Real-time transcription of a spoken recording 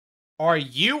Are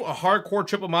you a hardcore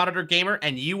triple monitor gamer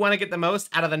and you want to get the most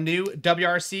out of the new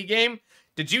WRC game?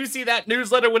 Did you see that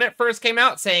newsletter when it first came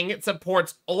out saying it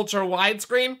supports ultra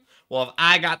widescreen? Well, if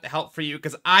I got the help for you,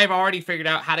 because I've already figured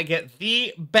out how to get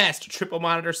the best triple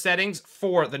monitor settings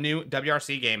for the new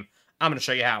WRC game. I'm going to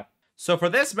show you how. So for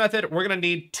this method, we're going to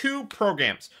need two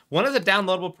programs. One is a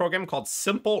downloadable program called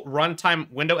Simple Runtime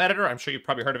Window Editor. I'm sure you've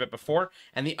probably heard of it before.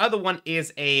 And the other one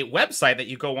is a website that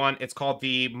you go on. It's called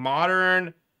the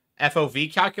Modern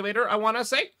FOV Calculator, I want to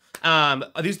say. These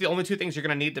are the only two things you're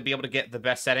going to need to be able to get the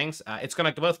best settings. It's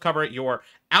going to both cover your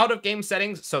out-of-game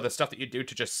settings, so the stuff that you do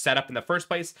to just set up in the first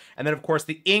place, and then, of course,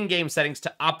 the in-game settings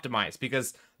to optimize,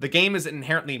 because the game is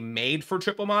inherently made for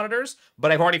triple monitors,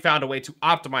 but I've already found a way to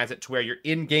optimize it to where your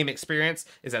in-game experience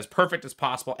is as perfect as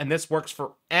possible, and this works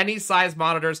for any size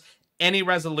monitors, any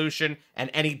resolution, and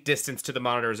any distance to the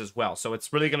monitors as well. So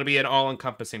it's really going to be an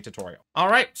all-encompassing tutorial. All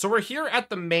right, so we're here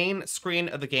at the main screen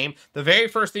of the game. The very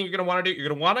first thing you're going to want to do, you're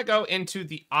going to want to go into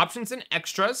the options and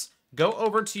extras, go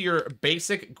over to your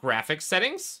basic graphics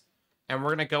settings, and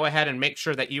we're going to go ahead and make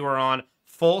sure that you are on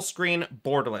full screen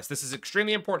borderless. This is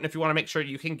extremely important if you want to make sure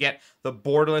you can get the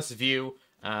borderless view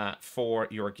for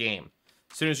your game.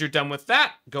 As soon as you're done with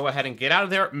that, go ahead and get out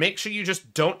of there. Make sure you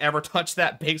just don't ever touch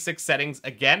that basic settings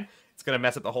again. It's going to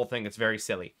mess up the whole thing. It's very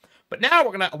silly. But now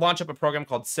we're going to launch up a program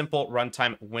called Simple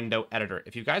Runtime Window Editor.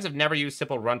 If you guys have never used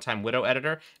Simple Runtime Window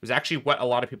Editor, it was actually what a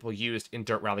lot of people used in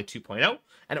Dirt Rally 2.0,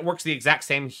 and it works the exact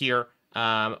same here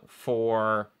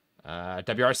for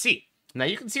WRC. Now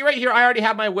you can see right here, I already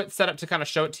have my width set up to kind of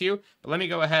show it to you, but let me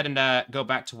go ahead and go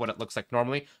back to what it looks like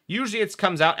normally. Usually it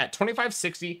comes out at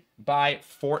 2560 by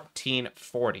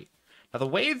 1440. Now, the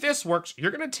way this works,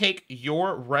 you're going to take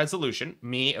your resolution,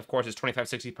 me, of course, is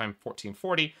 2560 by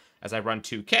 1440 as I run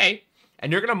 2K,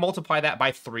 and you're going to multiply that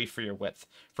by 3 for your width.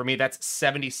 For me, that's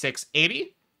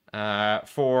 7680.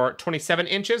 For 27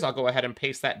 inches, I'll go ahead and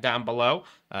paste that down below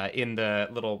in the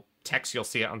little text. You'll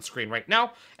see it on screen right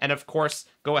now. And, of course,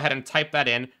 go ahead and type that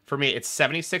in. For me, it's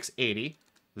 7680.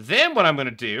 Then what I'm going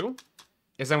to do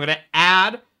is I'm going to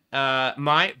add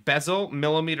my bezel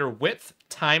millimeter width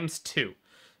times 2.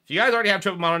 If you guys already have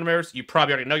triple monitors, you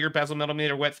probably already know your bezel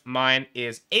millimeter width. Mine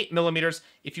is 8 millimeters.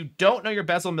 If you don't know your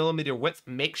bezel millimeter width,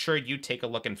 make sure you take a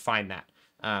look and find that.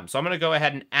 So I'm going to go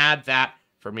ahead and add that.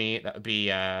 For me, that would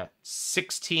be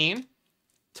 16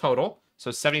 total.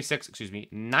 So 96.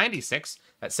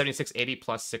 That's 7680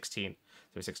 plus 16,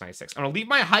 3696. I'm going to leave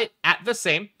my height at the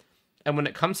same. And when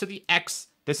it comes to the X,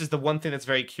 this is the one thing that's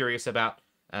very curious about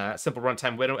Simple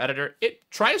Runtime Window Editor. It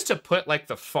tries to put like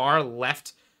the far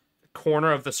left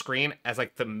corner of the screen as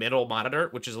like the middle monitor,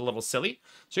 which is a little silly.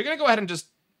 So you're going to go ahead and just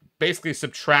basically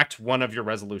subtract one of your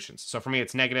resolutions. So for me,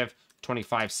 it's negative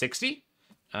 2560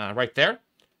 right there.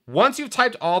 Once you've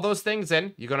typed all those things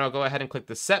in, you're going to go ahead and click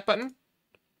the set button.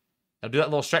 It'll do that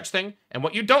little stretch thing. And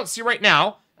what you don't see right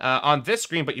now on this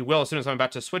screen, but you will as soon as I'm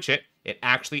about to switch it, it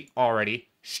actually already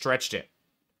stretched it.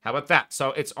 How about that?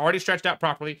 So it's already stretched out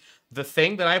properly. The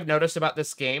thing that I've noticed about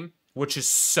this game, which is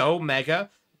so mega,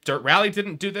 Dirt Rally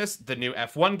didn't do this. The new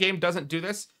F1 game doesn't do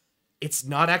this. It's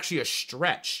not actually a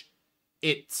stretch.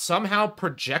 It somehow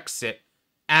projects it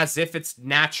as if it's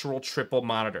natural triple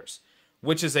monitors,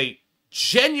 which is a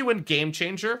genuine game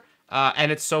changer.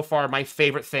 And it's so far my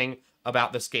favorite thing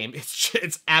about this game.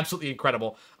 It's absolutely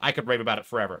incredible. I could rave about it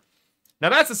forever. Now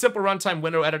that's the Simple Runtime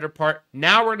Window Editor part.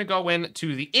 Now we're going to go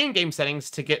into the in-game settings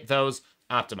to get those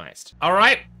optimized. All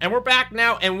right, and we're back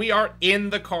now, and we are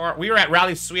in the car. We are at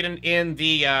Rally Sweden in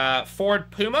the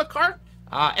Ford Puma car,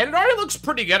 and it already looks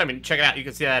pretty good. I mean, check it out. You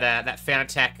can see that that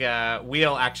Fanatec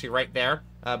wheel actually right there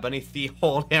beneath the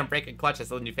hold, handbrake, and clutch. That's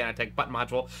the new Fanatec button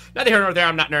module. Neither here nor there.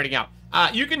 I'm not nerding out.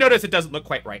 You can notice it doesn't look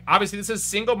quite right. Obviously, this is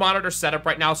single monitor setup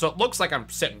right now, so it looks like I'm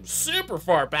sitting super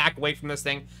far back away from this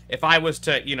thing. If I was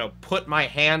to, you know, put my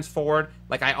hands forward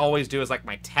like I always do as like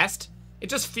my test, it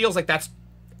just feels like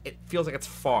it feels like it's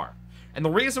far. And the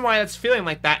reason why it's feeling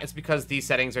like that is because these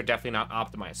settings are definitely not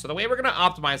optimized. So the way we're going to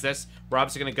optimize this, we're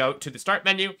obviously going to go to the start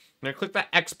menu. I'm going to click that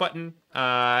X button,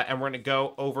 and we're going to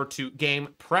go over to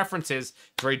game preferences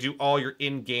where you do all your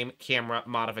in-game camera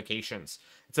modifications.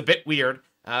 It's a bit weird.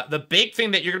 The big thing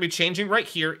that you're going to be changing right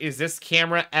here is this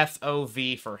camera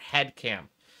FOV for head cam.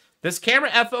 This camera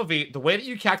FOV, the way that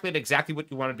you calculate exactly what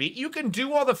you want to be, you can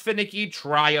do all the finicky,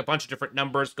 try a bunch of different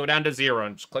numbers, go down to 0,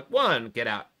 and just click 1, get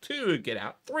out, 2, get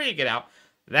out, 3, get out.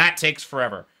 That takes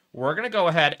forever. We're going to go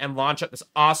ahead and launch up this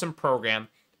awesome program.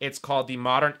 It's called the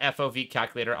Modern FOV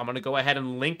Calculator. I'm going to go ahead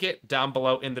and link it down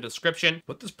below in the description.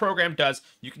 What this program does,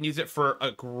 you can use it for a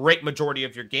great majority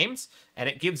of your games, and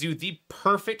it gives you the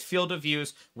perfect field of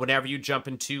views whenever you jump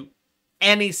into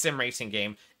any sim racing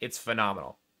game. It's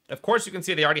phenomenal. Of course, you can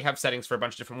see they already have settings for a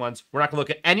bunch of different ones. We're not going to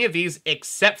look at any of these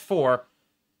except for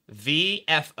the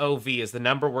FOV is the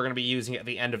number we're going to be using at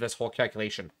the end of this whole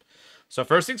calculation. So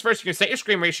first things first, you can set your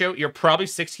screen ratio. You're probably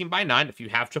 16:9. If you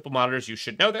have triple monitors, you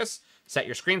should know this. Set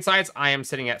your screen size. I am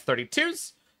sitting at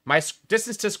 32s. My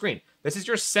distance to screen. This is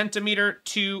your centimeter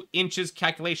to inches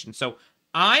calculation. So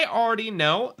I already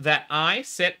know that I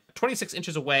sit 26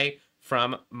 inches away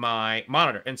from my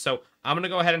monitor. And so I'm going to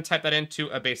go ahead and type that into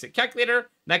a basic calculator.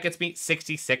 That gets me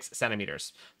 66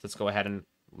 centimeters. So let's go ahead and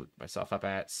look myself up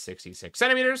at 66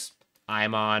 centimeters.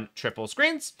 I'm on triple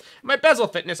screens. My bezel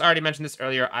fitness, I already mentioned this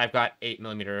earlier. I've got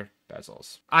 8mm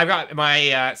bezels. I've got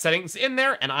my settings in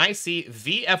there, and I see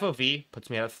the FOV puts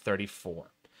me at a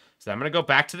 34. So I'm going to go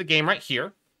back to the game right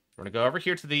here. We're going to go over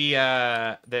here to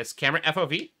the this camera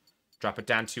FOV. Drop it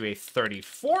down to a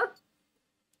 34.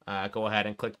 Go ahead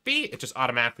and click B. It just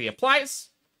automatically applies.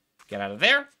 Get out of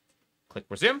there. Click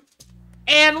resume.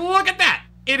 And look at that.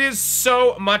 It is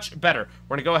so much better.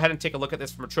 We're going to go ahead and take a look at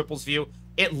this from a triples view.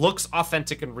 It looks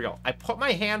authentic and real. I put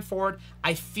my hand forward.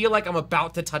 I feel like I'm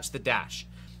about to touch the dash.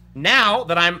 Now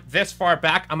that I'm this far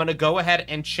back, I'm going to go ahead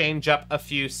and change up a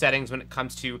few settings when it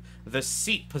comes to the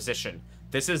seat position.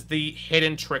 This is the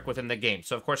hidden trick within the game.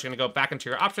 So, of course, you're going to go back into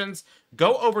your options,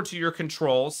 go over to your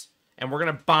controls, and we're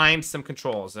going to bind some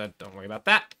controls. Don't worry about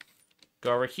that.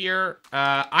 Go over here.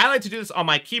 I like to do this on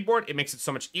my keyboard. It makes it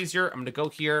so much easier. I'm going to go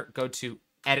here, go to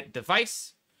Edit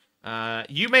Device.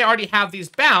 You may already have these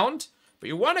bound, but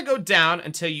you want to go down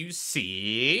until you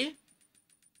see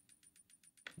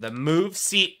the Move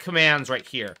Seat commands right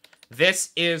here.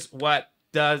 This is what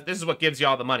gives you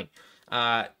all the money.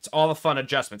 It's all the fun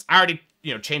adjustments. I already,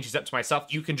 change these up to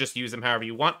myself. You can just use them however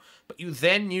you want, but you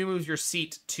move your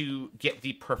seat to get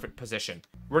the perfect position.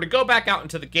 We're to go back out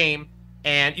into the game,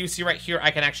 and you see right here,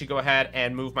 I can actually go ahead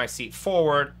and move my seat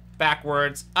forward,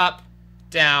 backwards, up,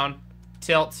 down,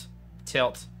 tilt,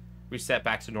 tilt, reset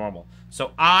back to normal.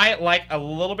 So I like a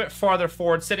little bit farther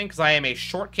forward sitting because I am a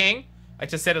short king. I like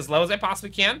to sit as low as I possibly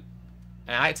can,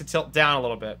 and I like to tilt down a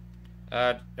little bit.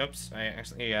 Oops, I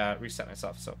actually reset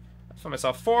myself. So I put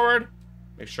myself forward,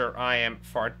 make sure I am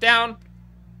far down,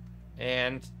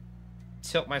 and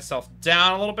tilt myself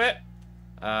down a little bit.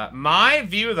 My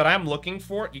view that I'm looking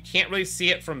for, you can't really see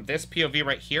it from this POV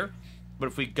right here, but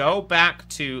if we go back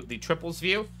to the triples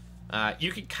view,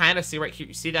 you can kind of see right here,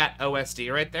 you see that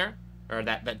OSD right there, or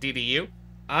that DDU?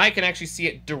 I can actually see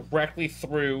it directly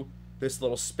through this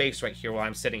little space right here while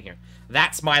I'm sitting here.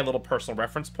 That's my little personal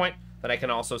reference point that I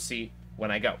can also see when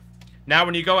I go. Now,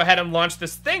 when you go ahead and launch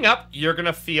this thing up, you're going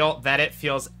to feel that it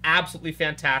feels absolutely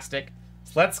fantastic.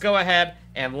 So let's go ahead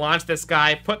and launch this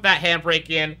guy, put that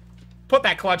handbrake in, put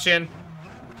that clutch in,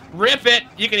 rip it.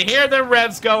 You can hear the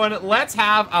revs going. Let's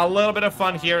have a little bit of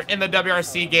fun here in the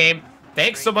WRC game.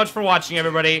 Thanks so much for watching,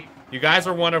 everybody. You guys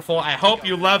are wonderful. I hope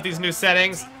you love these new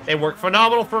settings. They work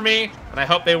phenomenal for me, and I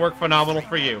hope they work phenomenal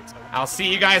for you. I'll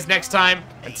see you guys next time.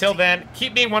 Until then,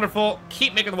 keep being wonderful.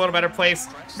 Keep making the world a better place.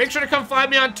 Make sure to come find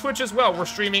me on Twitch as well. We're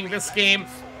streaming this game,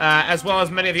 as well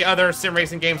as many of the other sim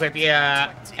racing games like the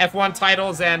F1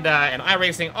 titles and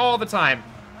iRacing all the time.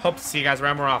 Hope to see you guys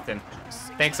around more often.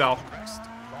 Thanks all.